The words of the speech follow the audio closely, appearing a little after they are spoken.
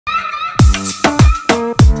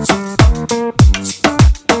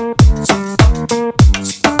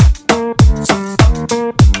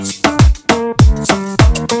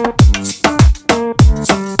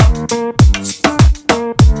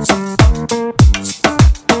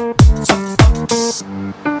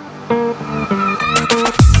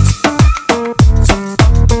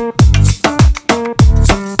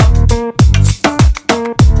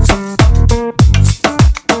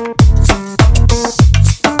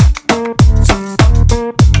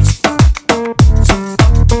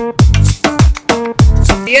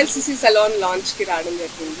VLCC salon launch ki raadam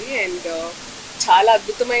jarigundi and chaala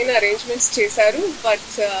adbhutamaina arrangements chesaru but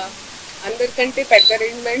andarkante pedda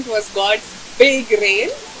arrangement was God's big rain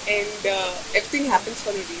and everything happens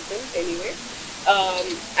for a reason anyway.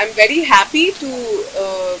 I'm very happy to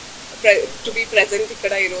be present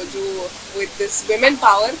ikkada ee roju with this women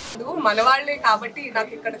power. Manavalle kabatti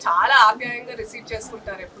naaku ikkada chaala aapyayanga receive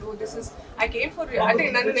chestuntaru eppudu. This is I came for ante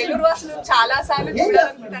nannu Nellore vasalu chaala saalu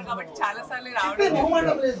chudalanuntaru kabatti chaala saalu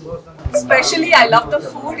raavadam. Especially I love the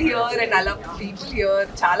food here and I love the people here.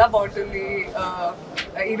 Chaala baagundi.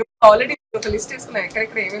 Already ఒక list వేసుకున్నా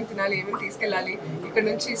ఎక్కడెక్కడ ఏమేమి తినాలి ఏమేమి తీసుకెళ్ళాలి. ఇక్కడ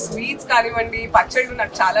నుంచి sweets కానివ్వండి పచ్చళ్ళు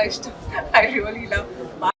నాకు చాలా ఇష్టం. ఐ రియల్లీ లవ్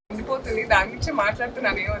ఉండిపోతుంది దాని గురించి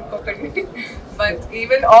మాట్లాడుతున్నాను ఏమనుకోకండి. But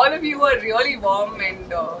even all of you are really warm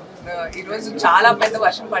and ఈరోజు చాలా పెద్ద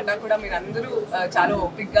వర్షం పడ్డా కూడా మీరు అందరూ చాలా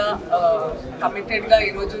ఓపిక్గా కమిటెడ్గా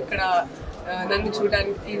ఈరోజు ఇక్కడ నన్ను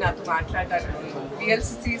చూడడానికి నాతో మాట్లాడడానికి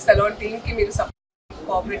VLCC salon టీమ్కి మీరు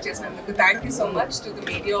cooperate చేసినందుకు thank you so much to the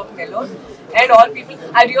media of Nellore and all people.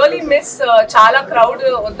 I really miss చాలా క్రౌడ్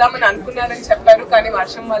వద్దామని అనుకున్నారని చెప్పారు కానీ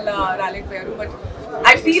వర్షం వల్ల రాలేకపోయారు. But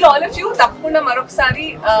I feel all of you తప్పకుండా మరొకసారి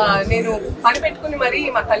నేను పని పెట్టుకుని మరీ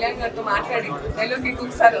మా కళ్యాణ్ గారితో మాట్లాడి నెల్లూరుకి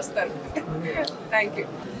ఇంకొకసారి వస్తాను. Thank you.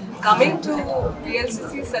 Coming to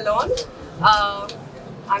VLCC salon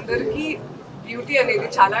అందరికీ బ్యూటీ అనేది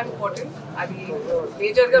చాలా ఇంపార్టెంట్. అది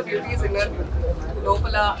మేజర్గా బ్యూటీ ఇస్ ఇన్నర్ బ్యూటీ.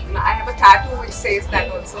 లోపల I have a tattoo which says that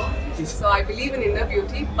also. So I believe in inner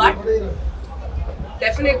beauty, but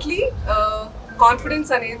definitely confidence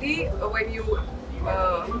అనేది when you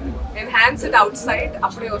enhance it outside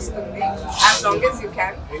appude vastundi as long as you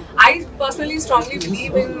can. I personally strongly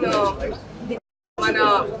believe in mana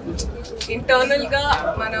internal ga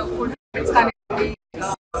mana food habits kanivandi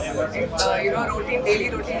routine daily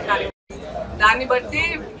routine kanivandi దాన్ని బట్టి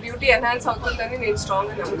beauty enhance అవుతుందని నేను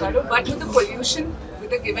స్ట్రాంగ్గా నమ్ముతాను. But with the pollution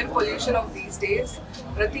with the given pollution of these days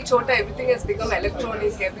ప్రతి చోట everything Hess become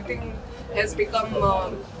electronic, everything Hess become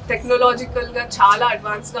టెక్నాలజికల్గా చాలా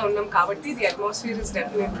అడ్వాన్స్గా ఉన్నాం కాబట్టి the atmosphere is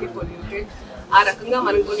definitely polluted. ఆ రకంగా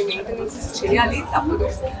మనం కొన్ని మెయింటెనెన్సెస్ చేయాలి తప్పదు.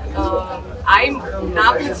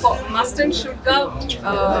 నాకు must and షుడ్గా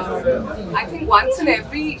I think once in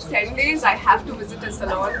every 10 days I have to visit a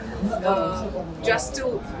salon just to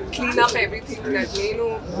clean up everything. That నేను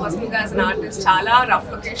పర్సనల్గా యాజ్ అన్ ఆర్టిస్ట్ చాలా రఫ్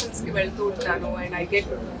లొకేషన్స్కి వెళ్తూ ఉంటాను and I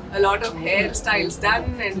get a lot of hair styles done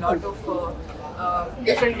and lot of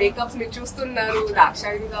different makeups మీరు చూస్తున్నారు.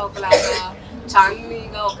 దాక్షాయిగా ఒకలాగా,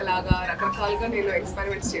 చాందనీగా ఒకలాగా రకరకాలుగా నేను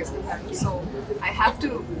ఎక్స్పెరిమెంట్స్ చేస్తున్నాను. So I have to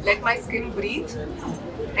let my skin breath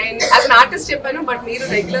and as an artist చెప్పాను. బట్ మీరు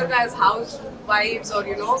రెగ్యులర్గా as house wives are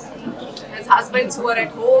as husbands who are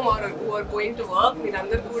at home or who are going to work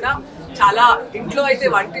మీరందరూ కూడా చాలా ఇంట్లో అయితే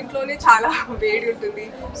వంటింట్లోనే చాలా వేడి ఉంటుంది.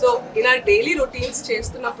 సో ఇలా డైలీ రొటీన్స్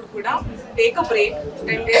చేస్తున్నప్పుడు కూడా టేక్ అ బ్రేక్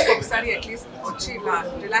 10 days ఒకసారి అట్లీస్ట్ వచ్చి ఇలా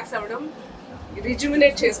రిలాక్స్ అవ్వడం,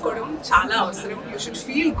 రిజ్యూమినేట్ చేసుకోవడం చాలా అవసరం. You should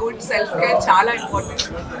feel good. Self care చాలా ఇంపార్టెంట్.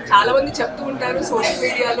 చాలా మంది చెప్తూ ఉంటారు సోషల్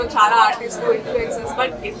మీడియాలో చాలా ఆర్టిస్టులు influencers,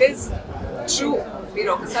 but it is true. మీరు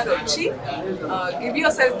ఒకసారి వచ్చి give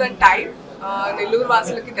your self the time. Nellore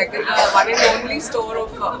వాసులకి దగ్గరగా వన్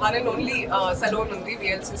అండ్ ఓన్లీ సలోన్ ఉంది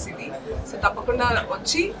VLCCది. సో తప్పకుండా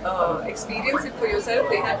వచ్చి experience it for your self.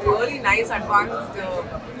 They have really nice advanced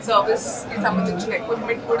సర్వీస్కి సంబంధించిన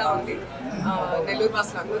ఎక్విప్మెంట్ కూడా ఉంది. నెల్లూరు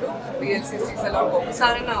వాసులందరూ VLCC సలోన్కి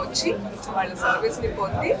ఒకసారైనా వచ్చి వాళ్ళ సర్వీస్ని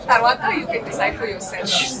పొంది తర్వాత you can decide for your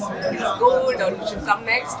self it's good or you should come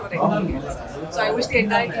next or anything else. So I wish the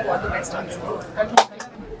entire team all the best on this.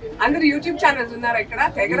 అందరు యూట్యూబ్ ఛానల్స్ ఉన్నారు ఇక్కడ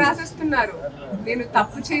తెగ రాసేస్తున్నారు నేను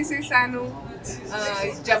తప్పు చేసేసాను,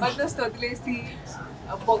 జబర్దస్త్ వదిలేసి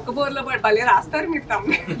పొక్కబోర్లో భలే రాస్తారు మీరు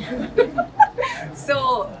తమ్ముడు. సో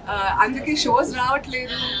అందుకే షోస్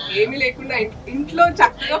రావట్లేదు. ఏమీ లేకుండా ఇంట్లో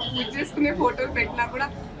చక్కగా పూజ చేసుకునే ఫోటోలు పెట్టినా కూడా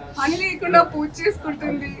పని లేకుండా పూజ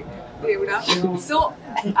చేసుకుంటుంది దేవుడా. సో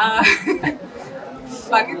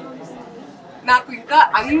పని నాకు ఇంకా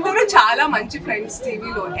అందరూ చాలా మంచి ఫ్రెండ్స్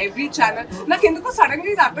టీవీలో ఎవ్రీ ఛానల్. నాకు ఎందుకో సడన్గా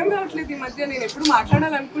ఇది అర్థం కావట్లేదు ఈ మధ్య. నేను ఎప్పుడు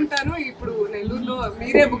మాట్లాడాలనుకుంటాను, ఇప్పుడు నెల్లూరులో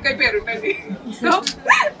మీరే బుక్ అయిపోయారు ఉంటుంది. So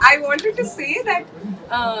I wanted to say that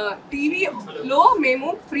టీవీలో మేము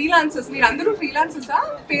ఫ్రీలాన్సర్స్, మీరు అందరూ ఫ్రీలాన్సర్సా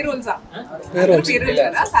పేరోల్సా? పేరోల్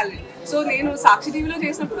కదా సాలరీ. సో నేను సాక్షి టీవీలో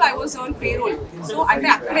చేసినప్పుడు I was on payroll. So అంటే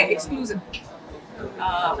అక్కడే exclusive.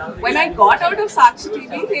 When I got out of Sakshi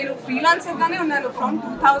TV, నేను ఫ్రీలాన్సర్ గానే ఉన్నాను from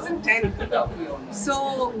 2010. So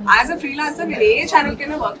as a freelancer నేను ఏ ఛానల్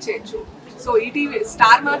కైనా వర్క్ చేయొచ్చు. So ETV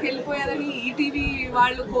star mark వెళ్ళిపోయారని ETV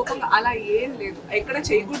వాళ్ళు కోపంగా అలా ఏం లేదు, ఎక్కడ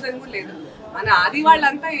చేయకూడదని కూడా లేదు. మన ఆది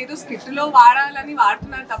వాళ్ళంతా ఏదో స్కిట్లో వాడాలని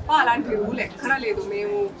వాడుతున్నారు తప్ప అలాంటి రూల్ ఎక్కడా లేదు.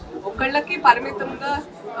 మేము ఒకళ్ళకి పరిమితంగా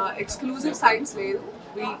ఎక్స్క్లూజివ్ సైన్స్ లేదు.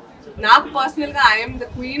 నాకు పర్సనల్గా I'm the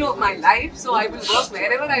queen of my life, so I will work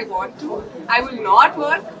wear ever I want to. I will not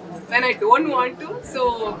work when I don't want to. So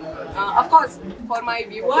of course for my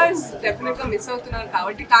viewers definitely miss అవుతున్నారు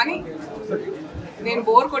కాబట్టి, కానీ నేను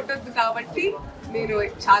bore కొట్టొద్దు కాబట్టి నేను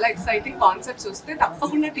చాలా exciting concepts వస్తే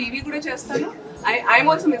తప్పకుండా TV కూడా చేస్తాను. I'm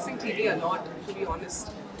also missing TV a lot, to be honest.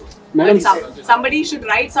 Somebody should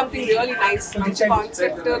write something really nice, మంచి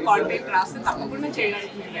కాన్సెప్ట్ కాంటెంట్ రాస్తే తప్పకుండా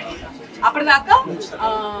చేయడానికి నేను రెడీ. అప్పటిదాకా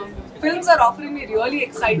films are offering me really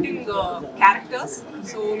exciting characters,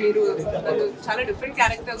 so మీరు చాలా డిఫరెంట్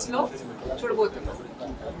క్యారెక్టర్స్ లో చూడబోతున్నారు.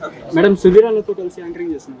 మేడం సుధీర్ అన్నతో కలిసి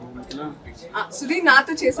యాంకరింగ్ చేస్తున్నాను. సుధీర్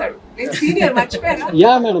నాతో చేశాడు, నేను సీనియర్ మర్చిపోయాను.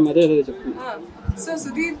 యా మేడం, అదే చెప్తున్నా. సో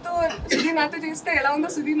సుధీర్ నాతో చేస్తే ఎలా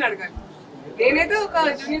ఉందో సుధీర్ని అడగాలి. నేనైతే ఒక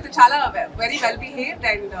జూనియర్ చాలా very well behaved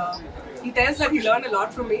and he tells that he learned a lot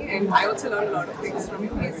from me and I also learned a lot of things from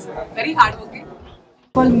him. He's very hard working.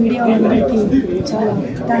 Media వాళ్ళందరికీ చాలా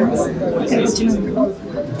థ్యాంక్స్ ఇక్కడికి వచ్చినందుకు.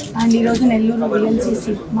 అండ్ ఈరోజు Nellore VLCC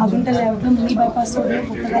Magunta లేఅవుట్లో mini bypass రోడ్లో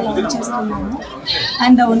కొత్తగా launch చేస్తున్నాము.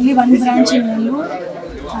 And the only one branch in Nellore.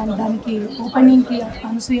 And దానికి ఓపెనింగ్కి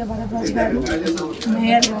అనసూయ భరద్వాజ్ గారు,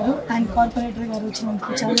 మేయర్ గారు అండ్ కార్పొరేటర్ గారు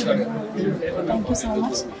వచ్చినందుకు చాలా ధన్యవాదాలు. Thank you so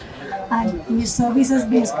much. And me services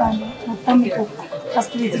base కానీ మొత్తం మీకు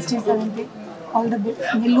ఫస్ట్ విజిట్ చేశారంటే ఆల్ ద బెస్ట్.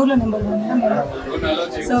 నెల్లూరులో నెంబర్ 1గా మేము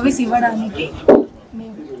సర్వీస్ ఇవ్వడానికి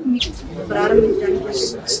ప్రారంభించడానికి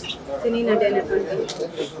సినీ నటి అయినటువంటి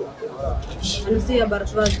అనుసూయ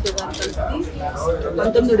భరద్వాజ్ గారు కలిసి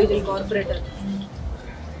 19వ డివిజన్ కార్పొరేటర్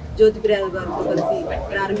జ్యోతిప్రియ గారితో కలిసి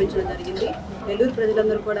ప్రారంభించడం జరిగింది. నెల్లూరు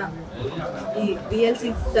ప్రజలందరూ కూడా ఈ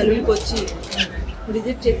VLCC సెలూన్కి వచ్చి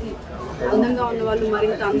విజిట్ చేసి అందంగా ఉన్న వాళ్ళు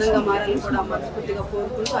మరింత అందంగా మారాలని కూడా మనస్ఫూర్తిగా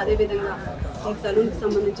కోరుకుంటూ, అదేవిధంగా ఈ సెలూన్కి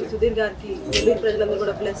సంబంధించి సుధీర్ గారికి నెల్లూరు ప్రజలందరూ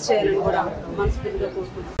కూడా బ్లెస్ చేయాలని కూడా మనస్ఫూర్తిగా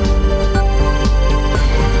కోరుకుంటున్నాం.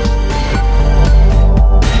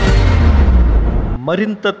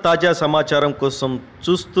 మరింత తాజా సమాచారం కోసం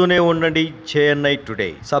చూస్తూనే ఉండండి JNI టుడే.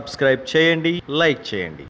 సబ్స్క్రైబ్ చేయండి, లైక్ చేయండి.